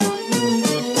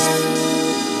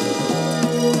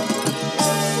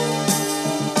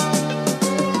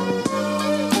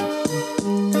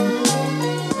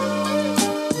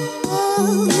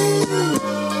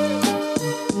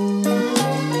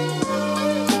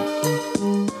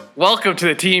Welcome to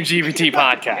the Team GPT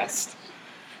podcast.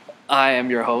 I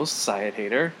am your host, Syed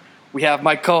Hader. We have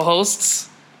my co-hosts.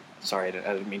 Sorry, I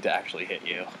didn't mean to actually hit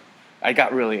you. I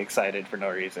got really excited for no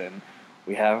reason.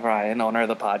 We have Ryan, owner of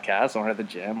the podcast, owner of the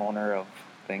gym, owner of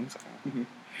things. Mm-hmm.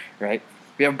 Right?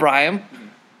 We have Brian,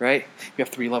 right? We have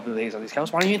 3 lovely ladies on these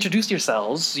couches. Why don't you introduce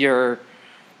yourselves, your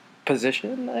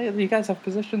position? You guys have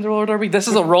positions in roller derby? This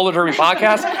is a roller derby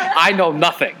podcast. I know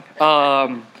nothing.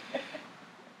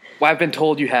 Well, I've been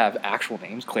told you have actual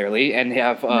names, clearly, and you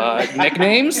have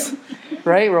nicknames,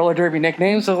 right? Roller derby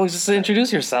nicknames. So just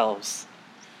introduce yourselves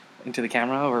into the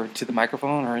camera or to the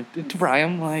microphone or to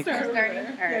Brian. Starting. All right.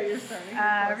 Yeah, you're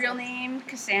starting. Real name,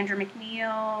 Cassandra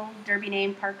McNeil. Derby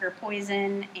name, Parker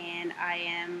Poison. And I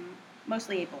am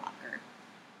mostly a blocker.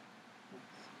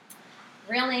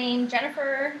 Real name,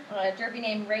 Jennifer. Derby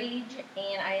name, Rage.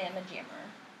 And I am a jammer.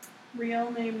 Real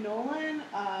name, Nolan.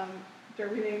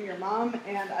 Derby name, your mom.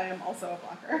 And I am also a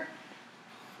blocker.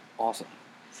 Awesome.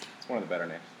 It's one of the better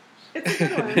names. It's a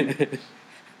good one.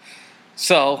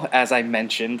 So, as I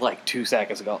mentioned like 2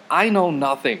 seconds ago, I know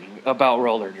nothing about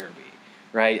roller derby,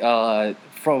 right?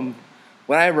 From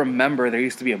what I remember, there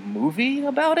used to be a movie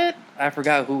about it. I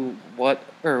forgot who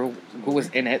was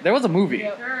in it. There was a movie.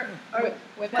 Yeah,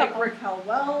 With like Raquel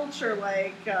Welch or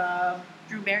like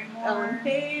Drew Barrymore. Ellen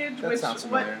Page. That sounds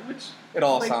familiar. Which It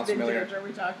all like, sounds familiar. vintage are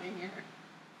we talking here?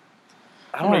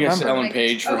 I don't remember. Ellen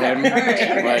Page for him.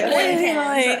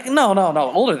 Like,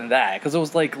 no, older than that, because it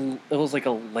was like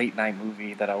a late night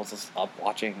movie that I was just up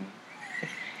watching.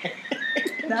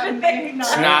 That may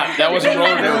not. That wasn't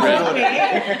roller derby.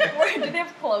 Did they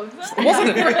have clothes?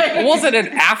 It wasn't an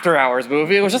after hours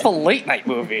movie. It was just a late night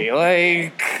movie.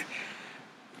 Like,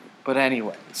 but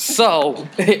anyway, so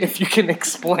if you can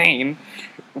explain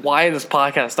why this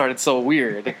podcast started so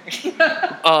weird,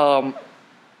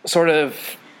 sort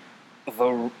of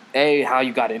how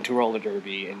you got into roller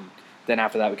derby, and then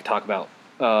after that we could talk about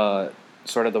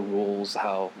sort of the rules,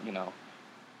 how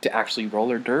to actually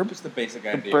roller derby. Just the basic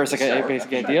idea.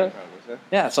 Basic idea.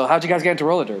 Yeah. So how'd you guys get into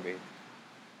roller derby?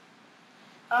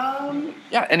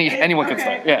 Yeah. Anyone can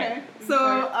start. Yeah. Okay. So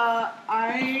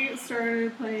I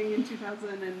started playing in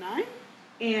 2009,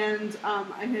 and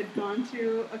I had gone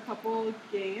to a couple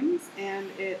games, and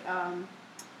it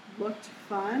looked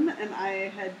fun, and I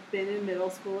had been in middle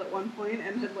school at one point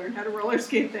and had learned how to roller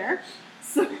skate there.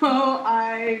 So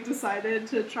I decided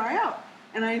to try out,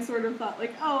 and I sort of thought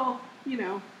like, I'll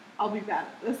be bad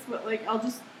at this, but like I'll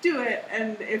just do it,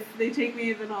 and if they take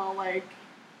me, then I'll like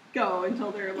go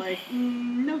until they're like,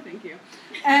 no, thank you.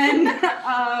 And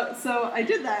so I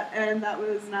did that, and that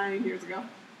was 9 years ago.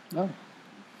 Oh.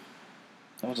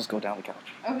 I'll just go down the couch.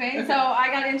 Okay, so I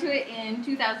got into it in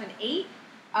 2008.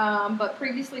 But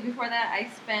previously, before that, I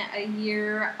spent a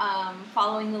year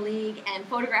following the league and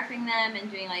photographing them and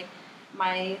doing like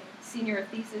my senior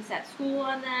thesis at school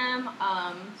on them.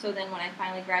 So then when I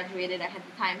finally graduated, I had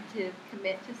the time to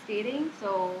commit to skating,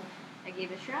 so I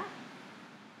gave it a shot,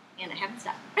 and I haven't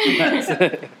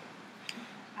stopped.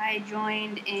 I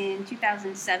joined in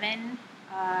 2007.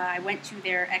 I went to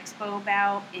their expo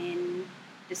bout in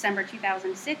December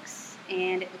 2006,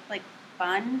 and it looked like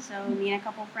fun, so me and a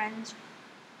couple friends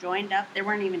joined up. There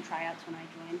weren't even tryouts when I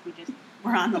joined. We just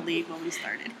were on the league when we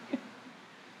started.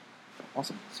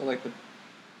 Awesome. So like the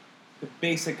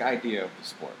basic idea of the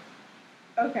sport.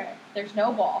 Okay. There's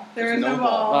no ball. There is no no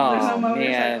ball. ball. There's no Oh,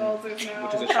 motorcycles. There's Which is no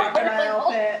a shame.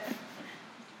 crocodile pit.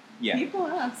 Yeah. People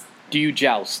ask. Do you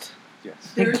joust?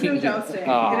 Yes. There's no jousting.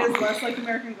 Oh. It is less like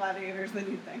American Gladiators than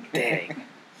you'd think. Dang.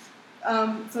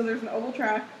 So there's an oval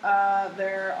track.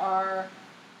 There are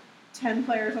 10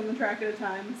 players on the track at a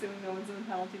time, assuming no one's in the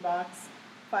penalty box.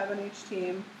 5 on each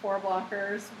team. 4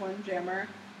 blockers, 1 jammer.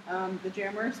 The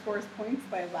jammer scores points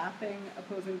by lapping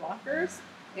opposing blockers,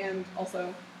 and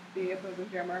also the opposing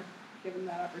jammer given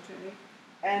that opportunity.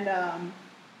 And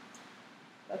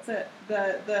that's it.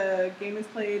 The game is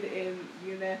played in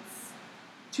units,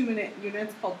 2-minute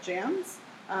units called jams.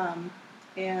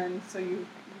 And so you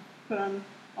put on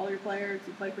all your players,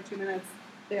 you play for 2 minutes,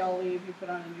 they all leave, you put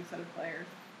on a new set of players,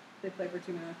 they play for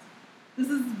 2 minutes. This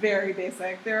is very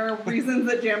basic. There are reasons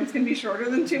that jams can be shorter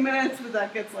than 2 minutes, but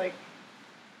that gets like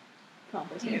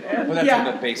complicated. Well, that's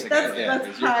Yeah. the basic That's idea.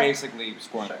 Is you're high. basically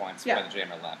scoring Sure. points Yeah. by the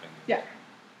jammer lapping. Yeah.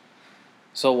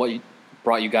 So what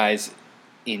brought you guys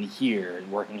in here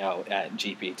and working out at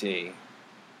GPT?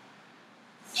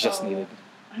 Just So, needed.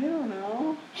 I don't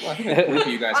know. Well, I think a group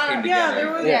of you guys came Yeah,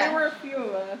 together. there were a few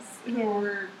of us who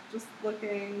were just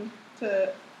looking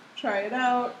to try it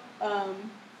out,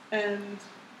 and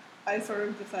I sort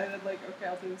of decided, like, okay,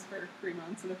 I'll do this for 3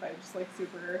 months, and if I just, like,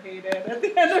 super hate it at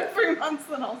the end of 3 months,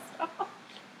 then I'll stop.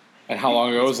 And how long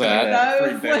ago was that? That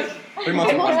was like 3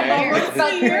 months and 1 day. almost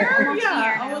a year. Almost a Yeah,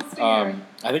 year now. almost a year.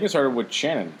 I think it started with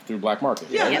Shannon through Black Market.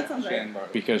 Yeah, right? that sounds right. Shannon Bartley.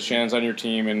 Because Shannon's on your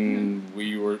team, and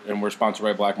we're sponsored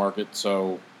by Black Market,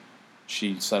 so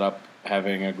she set up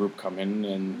having a group come in,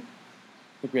 and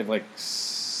I think we had like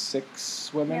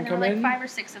 6 women Yeah, there were come like in. 5 or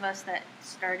 6 of us that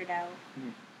started out,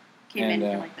 came And,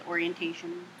 in for like the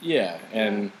orientation. Yeah,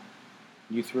 and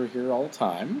you three are here all the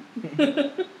time.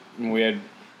 And we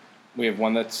have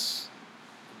one that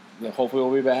hopefully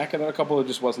will be back, and then a couple that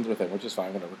just wasn't their thing, which is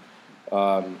fine, whatever.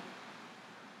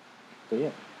 But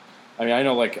yeah, I mean, I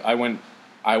know like I went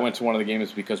to one of the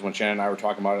games because when Shannon and I were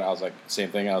talking about it, I was like same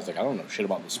thing. I was like, I don't know shit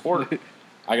about the sport.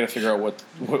 I got to figure out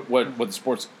what the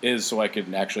sport is so I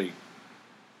can actually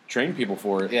train people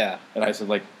for it. Yeah. And I said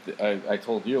like I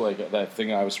told you like that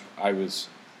thing I was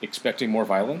expecting more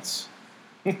violence.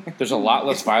 There's a lot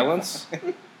less violence.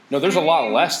 No, there's a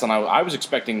lot less than I was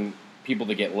expecting people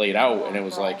to get laid out, and it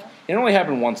was like it only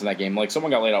happened once in that game. Like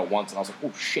someone got laid out once, and I was like,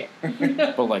 oh shit.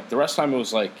 But like the rest of the time, it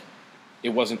was like it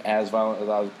wasn't as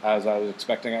violent as I was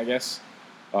expecting, I guess.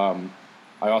 I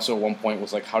also at one point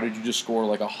was like, how did you just score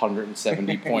like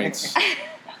 170 points?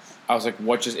 I was like,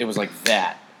 what just? It was like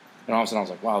that, and all of a sudden I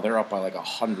was like, wow, they're up by like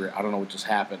 100. I don't know what just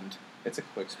happened. It's a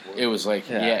quick sport. It was like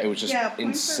it was just points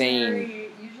insane. Are very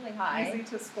Usually high. easy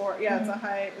to score. Yeah, it's a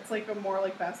high. It's like a more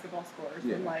like basketball scores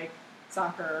than like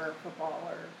soccer or football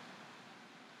or.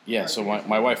 Yeah, so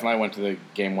my wife and I went to the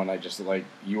game one night, just like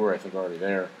you were, I think, already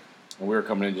there, and we were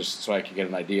coming in just so I could get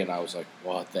an idea, and I was like,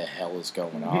 "What the hell is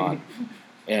going on?"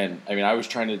 And I mean, I was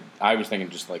thinking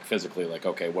just like physically, like,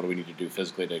 okay, what do we need to do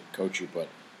physically to coach you? But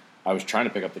I was trying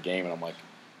to pick up the game, and I'm like,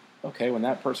 okay, when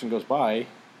that person goes by,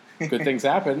 good things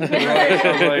happen. And I was like,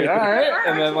 all There right, are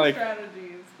and then actual like,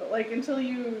 strategies, but like until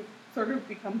you sort of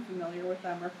become familiar with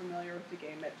them or familiar with the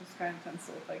game, it just kind of tends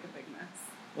to look like a big mess.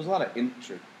 There's a lot of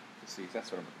intricacies.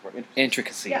 That's what I'm looking for.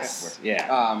 Intricacies. Yes.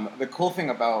 Yeah. The cool thing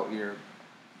about your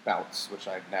bouts, which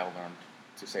I've now learned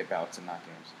to say bouts and not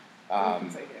games. You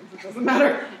can say games, it doesn't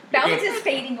matter. Bouts is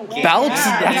fading away. Bouts?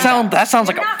 Yeah. That sounds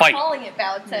We're like a not fight. calling it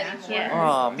bouts anymore. Yeah.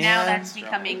 Oh man. Now that's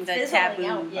becoming the Fizzling taboo.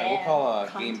 out, yeah. We'll call a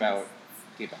game bout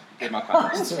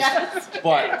contest.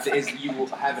 But you will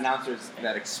have announcers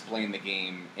that explain the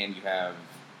game, and you have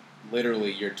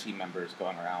literally your team members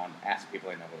going around asking people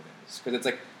they know what it is. Because it's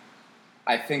like,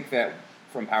 I think that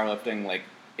from powerlifting, like,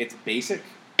 it's basic.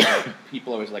 Like,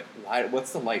 people always like,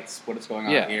 what's the lights? What is going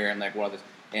on here? And like, what are this?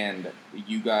 And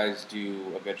you guys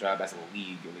do a good job as a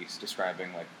league, at least,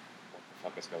 describing like what the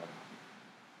fuck is going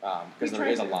on. Because there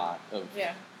is a lot of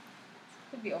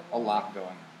Could be a lot going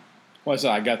on. well, so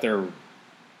I got there.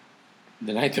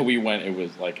 The night that we went, it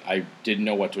was like I didn't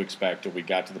know what to expect, and we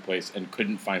got to the place and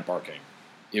couldn't find parking.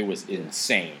 It was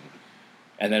insane.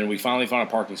 And then we finally found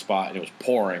a parking spot, and it was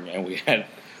pouring, and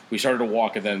we started to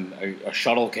walk, and then a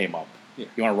shuttle came up. Yeah.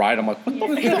 You want to ride? I'm like, what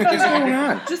the fuck is going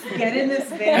on? Just get in this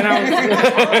van.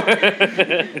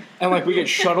 And like we get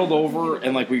shuttled over,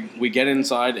 and like we get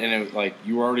inside, and it, like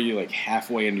you were already like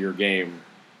halfway into your game,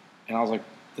 and I was like,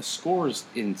 the score is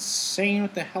insane.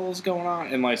 What the hell is going on?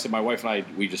 And like I said, my wife and I,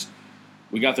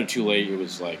 we got there too late. It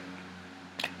was like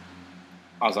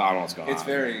I was like, I don't know what's going on. It's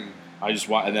very. I just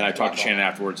and then I talked to Shannon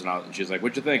afterwards, and she's like,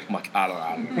 "What'd you think?" I'm like, I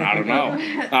don't know.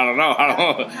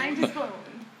 Behind his phone.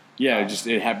 Yeah,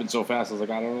 it happened so fast. I was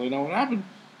like, I don't really know what happened.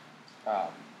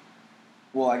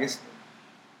 Well, I guess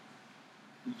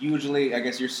usually,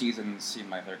 your seasons seem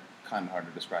like they're kind of hard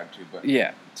to describe too. But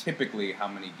Yeah. typically, how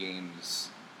many games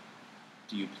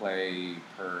do you play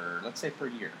let's say per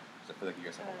year? Because I feel like you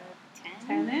guys have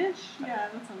 10? 10-ish? Yeah,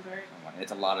 that sounds right.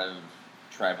 it's a lot of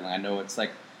traveling. I know it's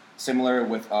like similar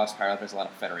with us powerlifters. There's a lot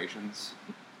of federations.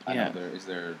 I know is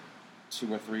there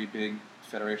 2 or 3 big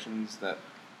federations that.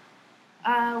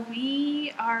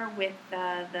 We are with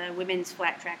the Women's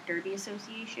Flat Track Derby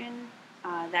Association.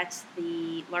 That's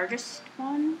the largest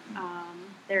one.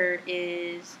 There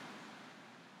is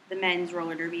the Men's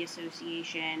Roller Derby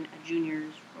Association, a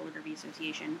Juniors Roller Derby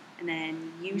Association, and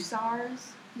then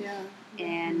USARS Yeah.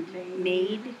 and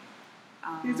MAID.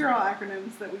 These are all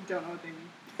acronyms that we don't know what they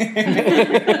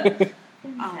mean.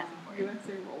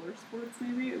 USA Roller Sports,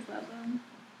 maybe? Is that them?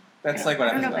 That's like what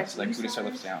I don't happens know to if us. that's Like we just start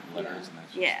USARS. listing out letters and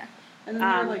that's Yeah. And then there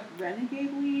are like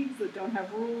renegade leagues that don't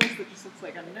have rules, that just looks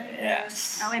like a nightmare.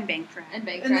 Yes. Oh, and Bank Track. And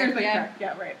bank And there's track, like yeah. track.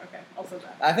 Yeah, right, okay. Also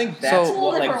that. I think that's So-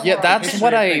 what Different Yeah, world. that's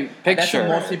what I That's what picture.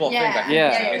 most people think. I think Yeah.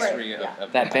 it's the Yeah, history right.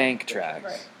 of That bank track.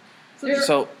 Right.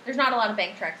 So, There's not a lot of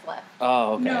bank tracks left.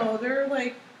 oh, okay. No, there are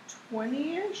like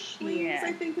 20-ish leagues, Yeah.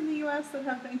 I think, in the U.S. that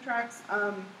have bank tracks.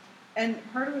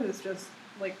 And part of it is just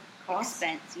like cost.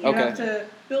 Expense. You Yeah. Okay. have to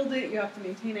build it, you have to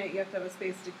maintain it, you have to have a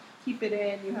space to keep it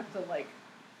in, you have to like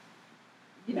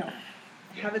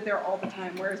have it there all the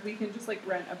time. Whereas we can just like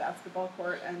rent a basketball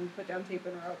court and put down tape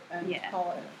and rope and Yeah.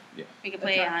 call it We could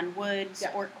play track. on wood, Yeah.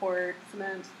 sport court,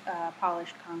 cement.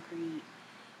 polished concrete.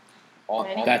 All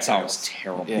That sounds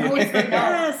terrible. Yeah. Oh, it's the Yes.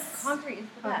 best. Concrete is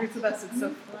the Concrete's best. the best. It's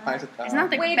so flat. It's not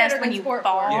the Way best better when than you sport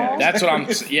fall. Yeah. That's what I'm.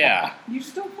 Yeah. You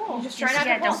just don't fall. You just try not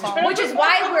Yeah, to don't fall. fall. Which is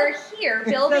why we're here,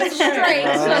 building That's strength, right.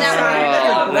 so that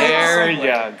Oh, we're there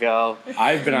you go.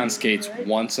 I've been on skates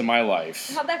once in my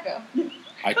life. How'd that go?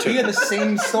 I We had took. the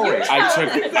same story.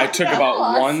 I took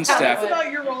about one Tell us step. about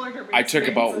your roller derby I took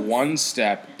about experiences. one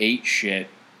step, ate shit,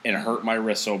 and hurt my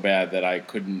wrist so bad that I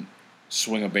couldn't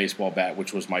swing a baseball bat,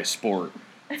 which was my sport,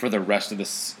 for the rest of the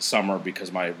summer because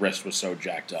my wrist was so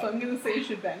jacked So up. I'm gonna say you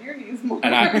should bend your knees more.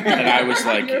 And I was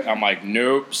like, I'm like,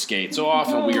 nope, skates off,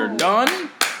 and we are No. done.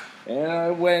 And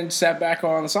I went and sat back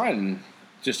on the side and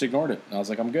just ignored it. And I was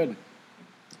like, I'm good.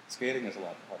 Skating is a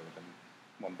lot harder than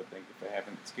one would think if they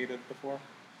haven't skated before.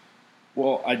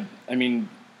 Well, I mean,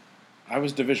 I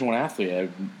was Division I athlete.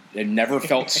 I never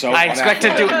felt so. I expect to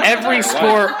do unathletic in every my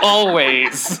sport life.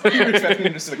 always. You were expecting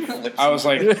him to just like flip. I was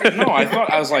like, no,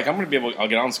 I was like, I'm gonna be able. I'll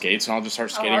get on skates and I'll just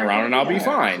start skating around and I'll be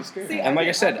fine. See, And like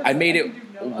I said, I made it can do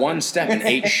no one other. step and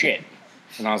ate shit.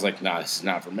 And I was like, nah, this is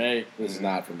not for me. This is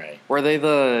not for me. Were they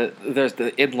there's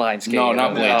the inline skating? No,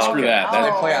 not blades. Oh, Screw okay. that. They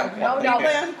That- play on No, quad. no.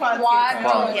 Play on quad Quad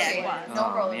skates. roller Yeah, skating. quad. No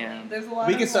Oh, roller man. skating. There's a lot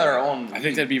We of could start our own. I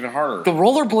think that'd be even harder. The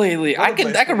rollerblade league. I could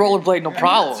rollerblade no That's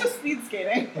problem. just speed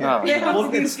skating. Oh. They have We'll,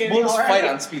 speed just skating fight already.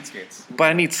 on speed skates. But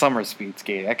I need summer speed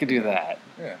skating. I could do that.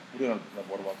 Yeah, we'll do a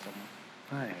water walk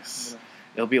somewhere. Nice.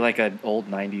 It'll be like an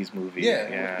old '90s movie.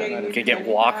 Yeah. Getting You can the get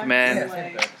tracking Walkman.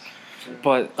 packs, like-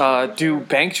 But do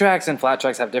bank tracks and flat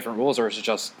tracks have different rules, or is it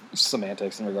just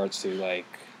semantics in regards to like?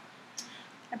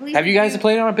 I believe Have you guys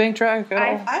played on a bank track at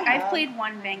all? I've, I I've have. played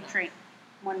one bank train.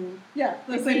 One, Yeah,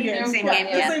 the Like, same the game. same yeah, game,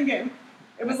 the yeah. same game.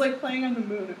 It was like playing on the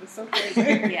moon. It was so crazy.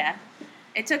 yeah.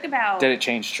 It took about. Did it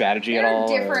change strategy at There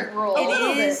all? are different rules. A It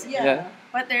little is, bit, yeah. Yeah.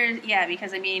 But there's,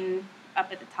 because I mean,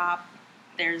 up at the top,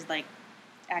 there's like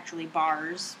actually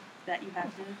bars that you have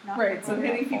to not. Right, so go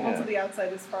hitting over. people Yeah. to the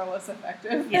outside is far less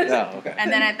effective. Yeah. Oh, okay.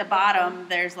 And then at the bottom,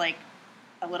 there's like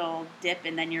a little dip,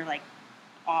 and then you're like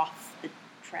off the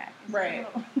track. It's Right.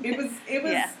 a little- It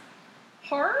was Yeah.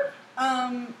 hard.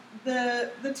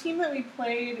 The team that we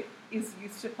played is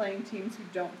used to playing teams who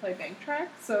don't play bank track,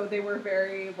 so they were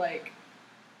very like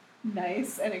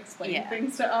nice and explaining Yeah.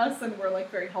 things to us, and were like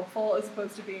very helpful as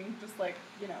opposed to being just like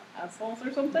assholes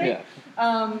or something. Yeah.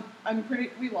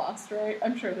 We lost, right?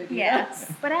 I'm sure they did. Yeah.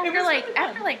 Yes. But It after was like really fun.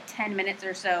 after like 10 minutes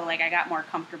or so, like I got more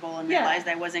comfortable and Yeah. realized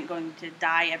I wasn't going to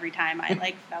die every time I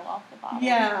like fell off the bottom.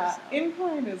 Yeah, so.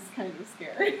 incline is kind of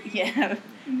scary. Yeah.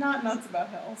 Not nuts about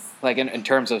hills. Like in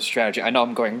terms of strategy, I know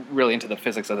I'm going really into the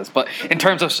physics of this, but in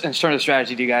terms of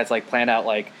strategy, do you guys like plan out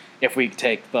like if we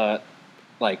take the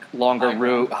like longer High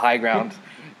route, ground. high ground,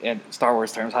 in Star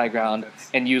Wars terms, high ground,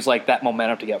 and use like that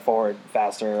momentum to get forward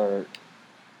faster? Or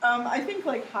I think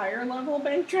like higher level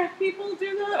bank track people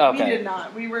do that. Okay. We did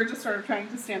not. We were just sort of trying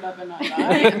to stand up and not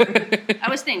die. I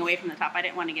was staying away from the top. I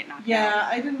didn't want to get knocked out. yeah,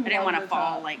 I didn't. I didn't want to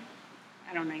fall like,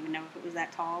 I don't even know if it was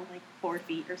that tall, like 4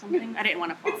 feet or something. I didn't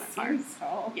want to fall It that far. seems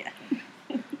tall. Yeah.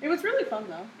 It was really fun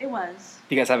though. It was.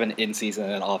 do you guys have an in season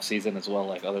and off season as well,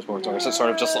 like other sports, or is it sort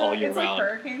of just all year it's round? like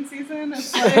hurricane season.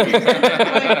 It's like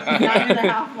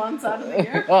 9.5 months out of the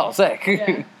year. Oh, sick!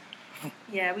 Yeah.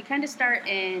 Yeah, we kind of start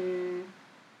in,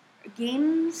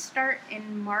 games start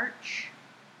in March,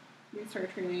 We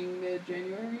start training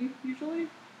mid-January usually.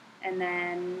 and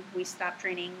then we stop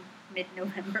training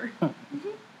mid-November.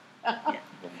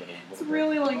 It's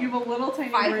really long. You have a little tiny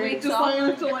 5 break, weeks just off. long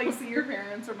enough to like see your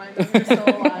parents, remind them you're still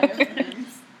alive, and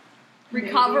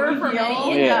Recover maybe from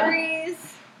heal. any Yeah. injuries.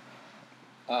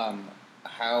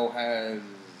 How has?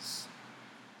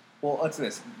 Well, let's do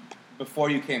this. Before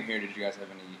you came here, did you guys have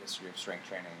any history of strength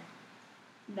training?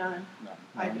 None. No.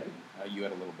 I did. You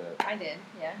had a little bit. I did,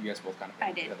 yeah. You guys both kind of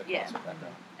I did, had the yeah. CrossFit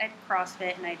background. I did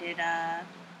CrossFit and I did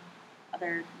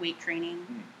other weight training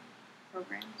Hmm.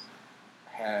 programs.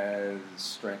 Has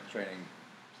strength training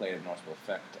played a noticeable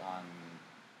effect on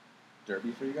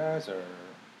Derby for you guys, or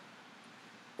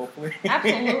hopefully?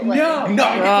 Absolutely. No. No.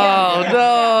 Oh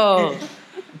no!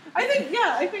 I think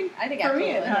I think for me absolutely.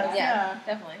 it has. Yeah,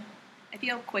 definitely. I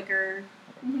feel quicker,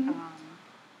 Mhm.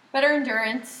 Better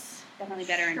endurance. definitely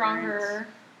better Stronger endurance.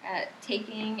 at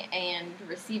taking and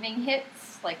receiving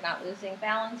hits, like not losing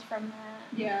balance from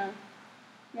that. Yeah.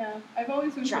 Yeah. I've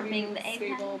always been Jumping pretty the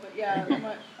stable, apex. but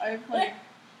yeah, I've like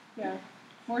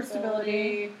more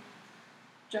stability,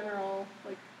 general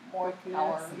like More quickness.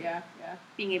 power. Yeah, yeah.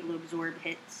 Being able to absorb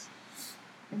hits.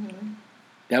 Mm-hmm.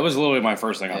 That was literally my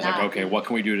first thing. I was like, Nah. okay, what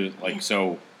can we do to like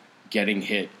so getting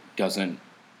hit doesn't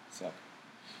So,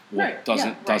 Right,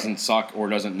 doesn't suck or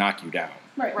doesn't knock you down.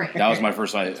 Right. Right. That was my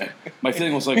first. My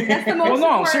feeling was like, That's the most well, no,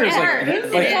 important seriously. part.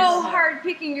 It's Like, so hard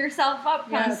picking yourself up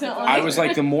Yes, constantly. I was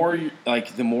like, the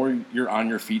more you're on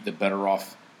your feet, the better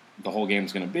off the whole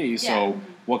game's going to be. So, Yeah.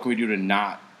 what can we do to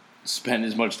not spend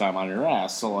as much time on your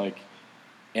ass? So, like,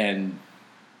 and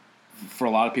for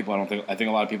a lot of people, I think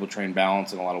a lot of people train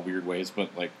balance in a lot of weird ways,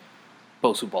 but like,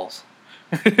 Bosu balls.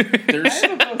 there's I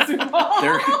have a Bosu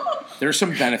ball. there's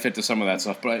some benefit to some of that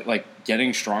stuff, but like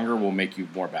getting stronger will make you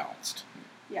more balanced.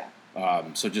 Yeah.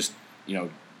 So just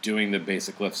doing the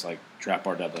basic lifts like trap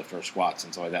bar deadlift or squats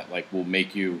and stuff like that, like will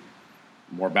make you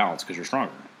more balanced because you're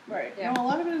stronger. Right. Yeah. No, a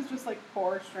lot of it is just like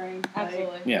core strength.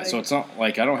 Absolutely. Like, Yeah, so it's not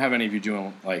like I don't have any of you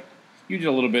doing like you did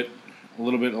a little bit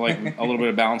like a little bit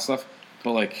of balance stuff,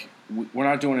 but like we're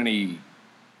not doing any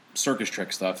circus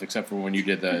trick stuff except for when you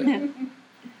did the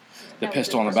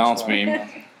pistol on the balance beam.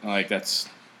 Like that's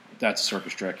a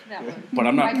circus trick. That was But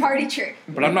I'm not my party trick.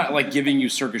 But I'm not like giving you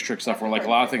circus trick stuff where like a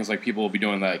lot of things like people will be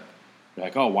doing like you're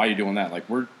like, oh, why are you doing that? Like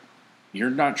you're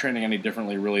not training any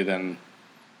differently really than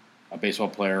a baseball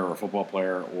player or a football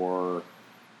player or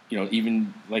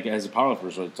even like as a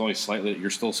powerlifter, so it's only slightly you're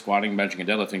still squatting, benching, and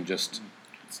deadlifting, just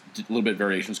a little bit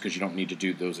variations because you don't need to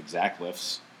do those exact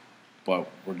lifts. But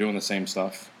we're doing the same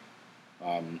stuff.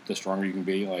 The stronger you can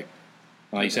be, like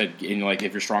you said, like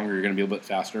if you're stronger, you're going to be a little bit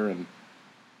faster, and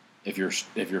if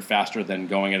you're faster, then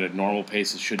going at a normal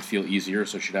pace, it should feel easier,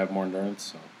 so you should have more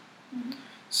endurance. So.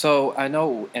 So I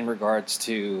know in regards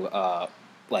to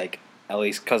like at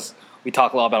least because we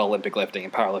talk a lot about Olympic lifting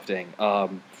and powerlifting,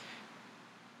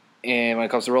 and when it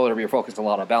comes to roller derby, you're focused a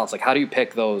lot on balance. Like, how do you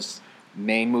pick those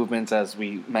main movements, as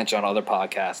we mentioned on other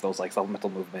podcasts, those like supplemental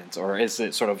movements, or is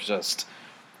it sort of just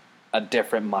a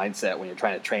different mindset when you're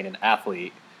trying to train an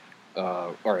athlete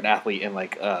or an athlete in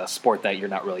like a sport that you're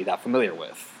not really that familiar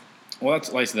with? Well,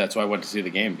 that's like I said, that's why I went to see the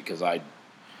game because I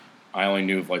only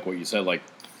knew like what you said, like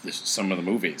some of the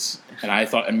movies, and I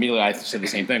thought immediately I said the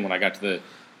same thing when I got to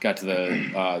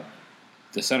the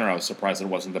center. I was surprised that it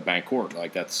wasn't the bank court.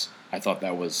 Like I thought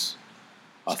that was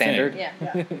a Standard? thing.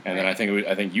 Yeah. Yeah. And then I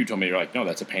think you told me you're like, no,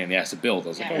 that's a pain in the ass to build. I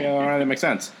was like, Yeah. oh yeah, all right, that makes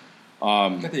sense.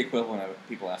 got the equivalent of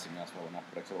people asking us why we're not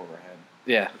predictable overhead.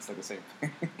 Yeah. It's like the same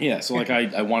thing. Yeah, so like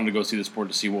I wanted to go see the sport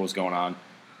to see what was going on,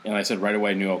 and I said right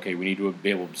away I knew okay, we need to be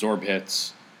able to absorb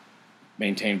hits,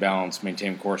 maintain balance,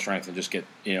 maintain core strength, and just get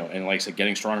and like I said,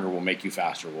 getting stronger will make you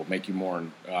faster, will make you more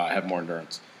have more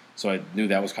endurance. So I knew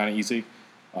that was kind of easy.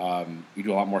 We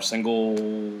do a lot more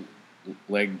single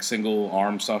leg, single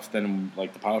arm stuff than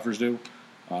like the powerlifters do,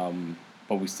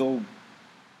 but we still,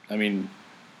 I mean,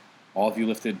 all of you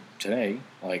lifted today.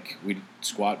 Like we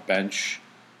squat, bench,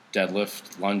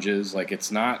 deadlift, lunges. Like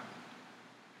it's not.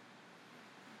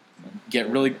 Get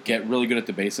really good at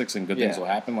the basics, and good things will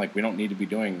happen. Like we don't need to be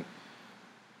doing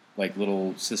like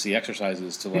little sissy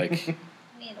exercises to like.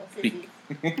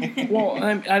 Well,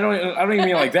 I don't even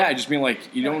mean like that. I just mean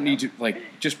like you don't need to like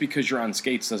just because you're on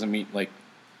skates doesn't mean like.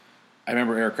 I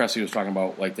remember Eric Cressy was talking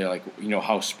about like they're like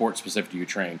how sport specific do you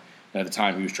train? And at the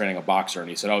time he was training a boxer, and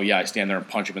he said, "Oh yeah, I stand there and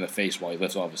punch him in the face while he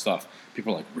lifts all of his stuff."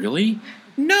 People are like, "Really?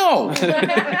 No."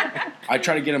 I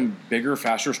try to get him bigger,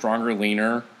 faster, stronger,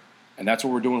 leaner, and that's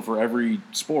what we're doing for every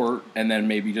sport. And then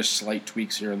maybe just slight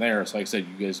tweaks here and there. So like I said,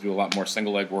 you guys do a lot more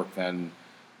single leg work than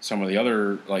some of the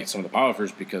other some of the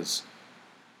powerlifters because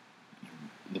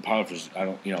the powerlifters, I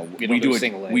don't, we do it.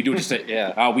 single leg. We do it to say,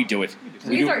 Yeah. we do it.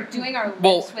 We start doing our lifts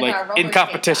Well, with like our roller in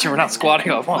competition, skates. we're not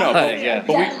squatting up on No, that. Yeah.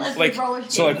 But Yeah, we let's like roller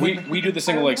so like skate. we do the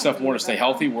single leg stuff more to stay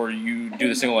healthy, where you do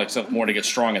the single leg stuff more to get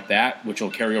strong at that, which will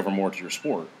carry over more to your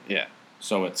sport. Yeah.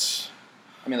 So it's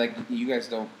I mean, like you guys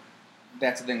don't.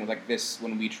 That's the thing with like this.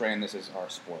 When we train, this is our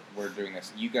sport. We're doing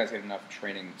this. You guys get enough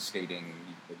training skating.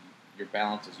 Your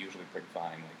balance is usually pretty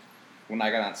fine. Like when I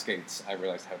got on skates, I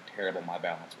realized how terrible my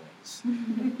balance was.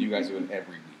 You guys do it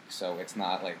every week, so it's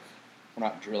not like we're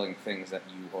not drilling things that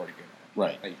you already good at.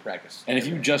 Right. That you practice. and if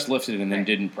you just lifted and then Right.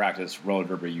 didn't practice roller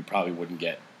derby, you probably wouldn't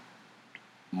get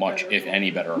much, Better. if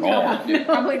any, better at all. No,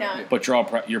 probably not. But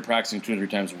you're practicing 2 or 3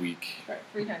 times a week,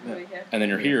 3 times a week, yeah. and then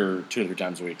you're here 2 or 3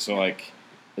 times a week. So like,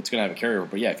 it's gonna have a carryover.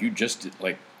 But yeah, if you just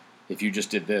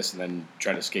did this and then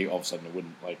try to skate, all of a sudden it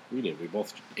wouldn't like we did. We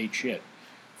both ate shit.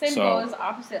 Same So- goes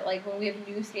opposite. Like when we have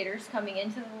new skaters coming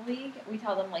into the league, we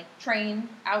tell them like train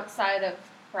outside of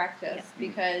practice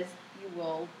because you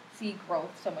will see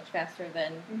growth so much faster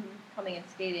than Mhm. coming and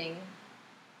skating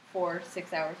for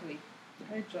 6 hours a week.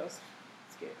 I just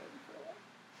skated for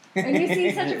like. And you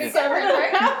see such a big difference,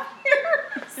 right?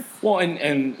 Well,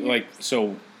 and like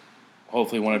so,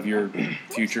 hopefully one of your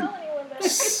future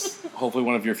Hopefully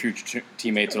one of your future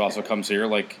teammates that also comes here,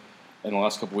 like, in the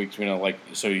last couple weeks,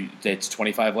 it's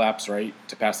 25 laps, right,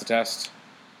 to pass the test?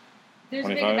 There's a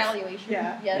big 25? evaluation.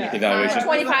 Yeah. Yes. Evaluation.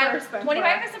 25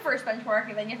 is the first benchmark,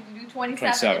 and then you have to do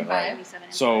 27 and 5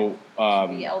 So, to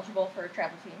be eligible for a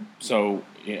travel team. So,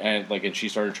 and she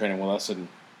started training with us, and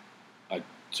I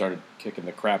started kicking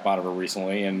the crap out of her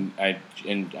recently, and I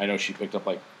know she picked up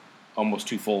like almost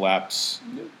 2 full laps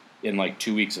in like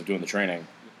 2 weeks of doing the training.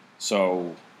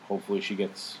 So hopefully she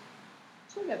gets.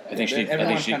 She'll get there. I think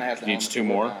she needs 2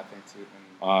 more.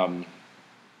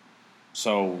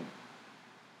 So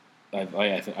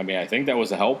I think that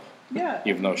was a help, Yeah.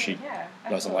 even though she Yeah,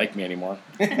 doesn't like me anymore.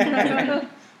 in the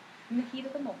heat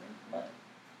of the moment.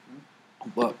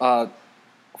 But But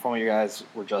from what you guys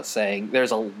were just saying,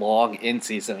 there's a long in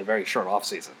season and a very short off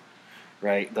season,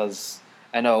 right?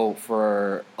 I know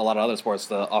for a lot of other sports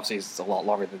the off season is a lot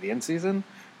longer than the in season,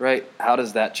 right? How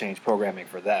does that change programming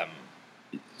for them?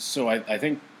 So I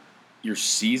think your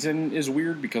season is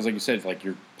weird because, like you said, like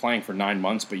you're playing for 9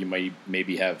 months, but you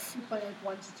maybe have You play like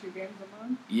 1 to 2 games a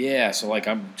month. So like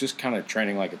I'm just kind of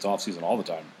training like it's off season all the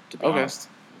time. To be Okay. honest,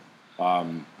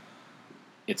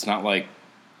 it's not like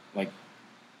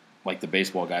the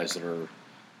baseball guys that are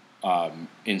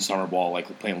in summer ball,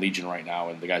 like playing Legion right now,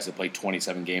 and the guys that play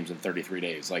 27 games in 33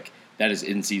 days. Like that is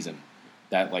in season.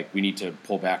 That like we need to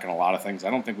pull back on a lot of things. I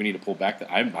don't think we need to pull back.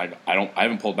 I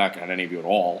haven't pulled back on any of you at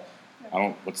all.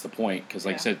 What's the point? Because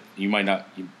like I said, you might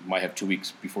have 2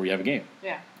 weeks before you have a game.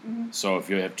 yeah. So if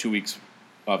you have 2 weeks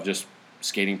of just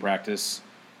skating practice,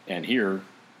 and here,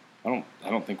 I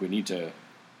don't think we need to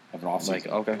have an off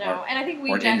season. Okay. No, and I think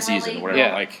we Or an in generally season, whatever.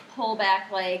 Yeah. Like pull back.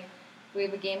 Like we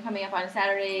have a game coming up on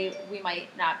Saturday, we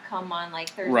might not come on like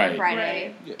Thursday, Right.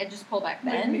 Friday, Right. and just pull back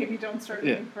Like then. maybe don't start a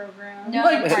Yeah. new program. No,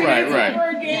 like 2 right, days right. before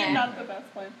a game, Yeah. not the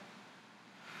best plan.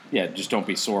 yeah, just don't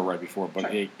be sore right before. But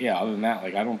Sure. other than that,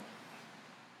 like I'm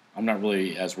not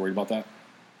really as worried about that.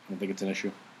 I don't think it's an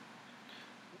issue.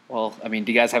 Well, I mean,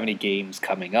 do you guys have any games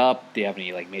coming up? Do you have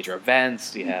any like major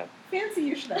events? Do you have? Fancy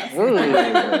you should ask. Ooh.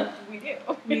 We do.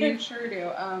 We sure do.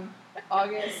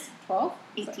 August 12th?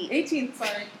 18th,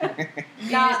 sorry.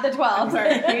 Not the 12th. I'm sorry,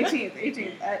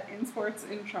 18th at In Sports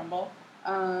in Trumbull.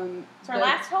 It's our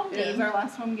last home It is game. our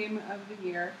last home game of the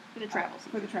year. For the travel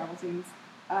For the travel teams.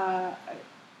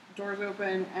 Doors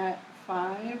open at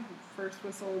 5. First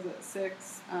whistle is at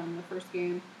 6. The first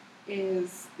game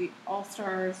is the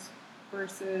All-Stars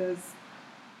versus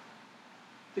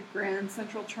the Grand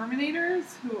Central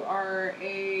Terminators, who are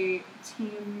a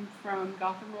team from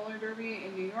Gotham Roller Derby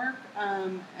in New York.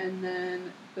 And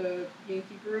then the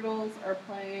Yankee Brutals are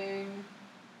playing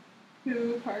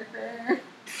who, Parker?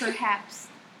 Perhaps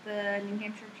the New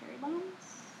Hampshire Cherry Bombs?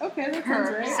 Okay, that sounds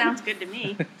right. Sounds good to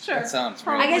me. Sure. That sounds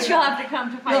I guess you'll have to come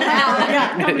to find You'll have to, out.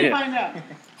 yeah, come to Yeah. find out.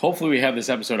 Hopefully, we have this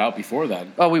episode out before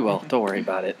then. Oh, we will. Don't worry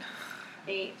about it.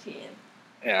 18th.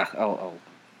 Yeah. I'll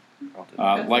do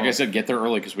that. Like I said, get there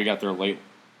early because we got there late.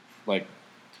 Like,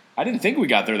 I didn't think we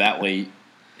got there that late,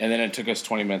 and then it took us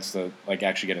 20 minutes to like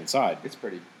actually get inside. It's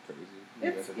pretty crazy.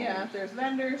 There's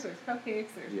vendors, there's cupcakes,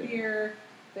 there's Yeah. beer,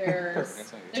 Perfect. there's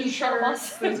That's not There's a shuttle bus.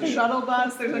 t-shirts, there's a shuttle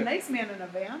bus, there's a nice man in a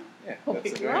van. Yeah, He'll that's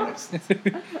pick a you very up.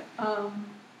 nice.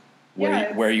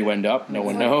 Where you end up, no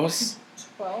one knows.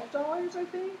 $12, I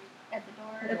think, At the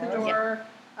door. at the door.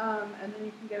 And then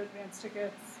you can get advance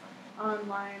tickets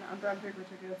online on brown paper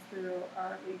tickets through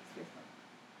our league's Facebook.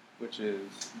 Which is, you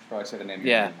should probably say the name.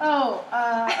 Yeah. Oh,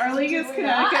 our league is Did we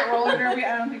Connecticut not? Roller Derby.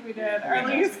 I don't think we did. Our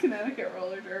We league must. is Connecticut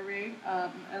Roller Derby.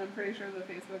 And I'm pretty sure the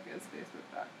Facebook is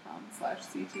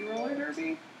facebook.com/CT Roller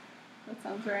Derby. That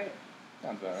sounds right.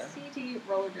 Sounds about right.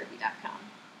 CTRollerderby.com.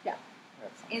 That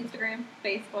sounds- Instagram,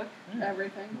 Facebook,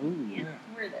 Everything. Ooh. Yeah.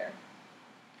 we're there.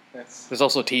 That's There's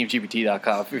also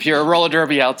teamgpt.com. If you're a roller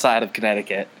derby outside of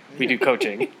Connecticut, we do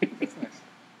coaching. that's nice.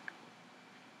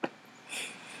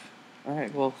 All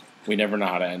right. Well, We never know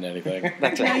how to end anything.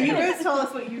 that's Yeah, you it. guys tell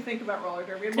us what you think about roller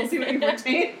derby, and we'll see what you've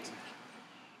retained.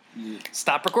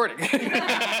 Stop recording.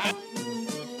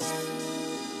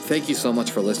 Thank you so much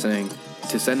for listening.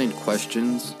 To send in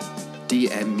questions,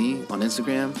 DM me on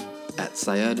Instagram at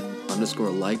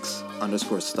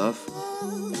Syed_likes_stuff.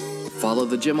 Follow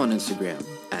the gym on Instagram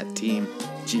at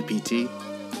TeamGPT.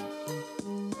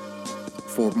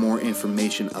 For more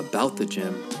information about the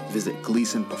gym, visit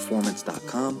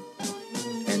GleasonPerformance.com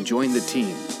and join the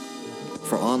team.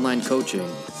 For online coaching,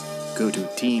 go to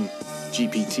TeamGPT.com.